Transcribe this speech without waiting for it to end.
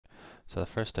So the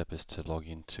first step is to log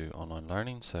into online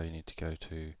learning. So you need to go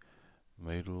to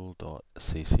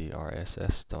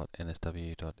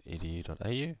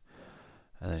moodle.ccrss.nsw.edu.au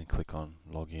and then click on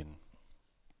login.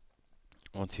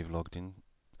 Once you've logged in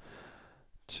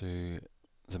to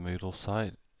the Moodle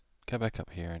site, go back up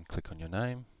here and click on your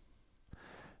name,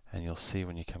 and you'll see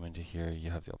when you come into here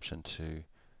you have the option to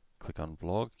click on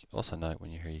blog. Also note when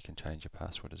you're here you can change your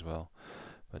password as well,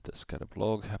 but just go to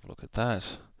blog, have a look at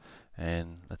that,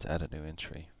 and let's add a new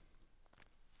entry.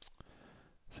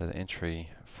 So the entry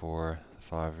for the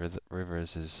Five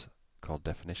Rivers is called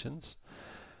definitions,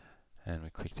 and we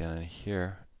click down in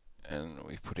here and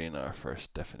we put in our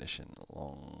first definition,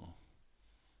 longitude.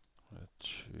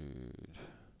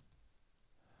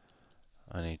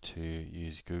 I need to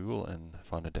use Google and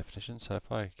find a definition. So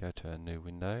if I go to a new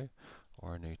window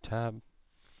or a new tab,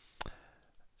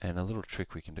 and a little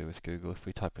trick we can do with Google, if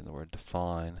we type in the word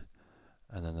define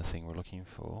and then the thing we're looking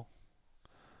for,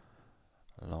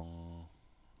 longitude,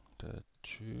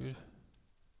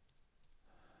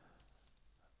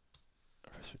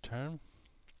 press return,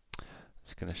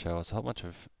 it's going to show us a whole bunch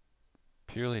of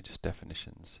purely just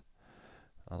definitions.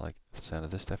 I like the sound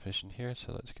of this definition here,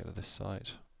 so let's go to this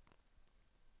site.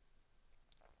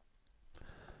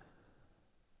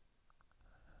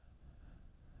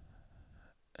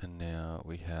 And now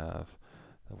we have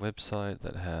a website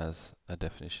that has a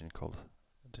definition called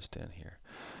just down here.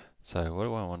 So what I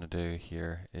want to do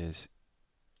here is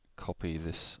copy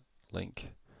this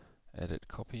link, edit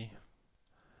copy,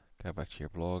 go back to your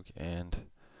blog, and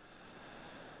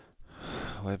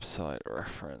website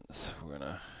reference.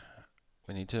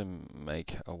 We need to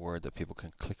make a word that people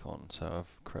can click on. So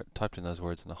I've typed in those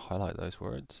words and I highlight those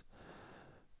words.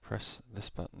 Press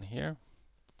this button here,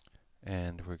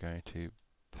 and we're going to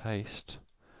paste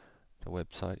the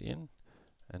website in,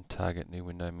 and target new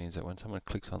window means that when someone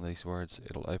clicks on these words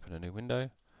it'll open a new window.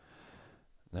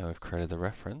 Now we've created the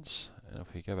reference, and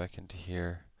if we go back into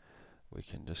here we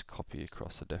can just copy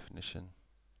across the definition.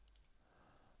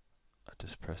 I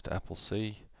just pressed Apple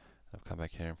C, I've come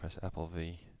back here and pressed Apple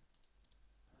V,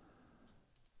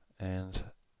 and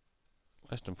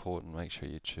most important, make sure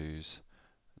you choose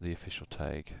the official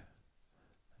tag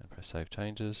and press Save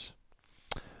Changes.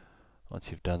 Once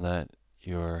you've done that,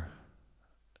 your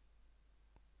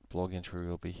blog entry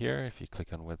will be here. If you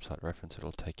click on website reference,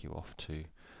 it'll take you off to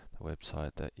the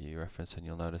website that you referenced, and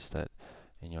you'll notice that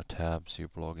in your tabs your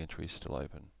blog entry is still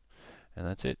open. And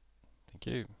that's it. Thank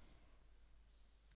you.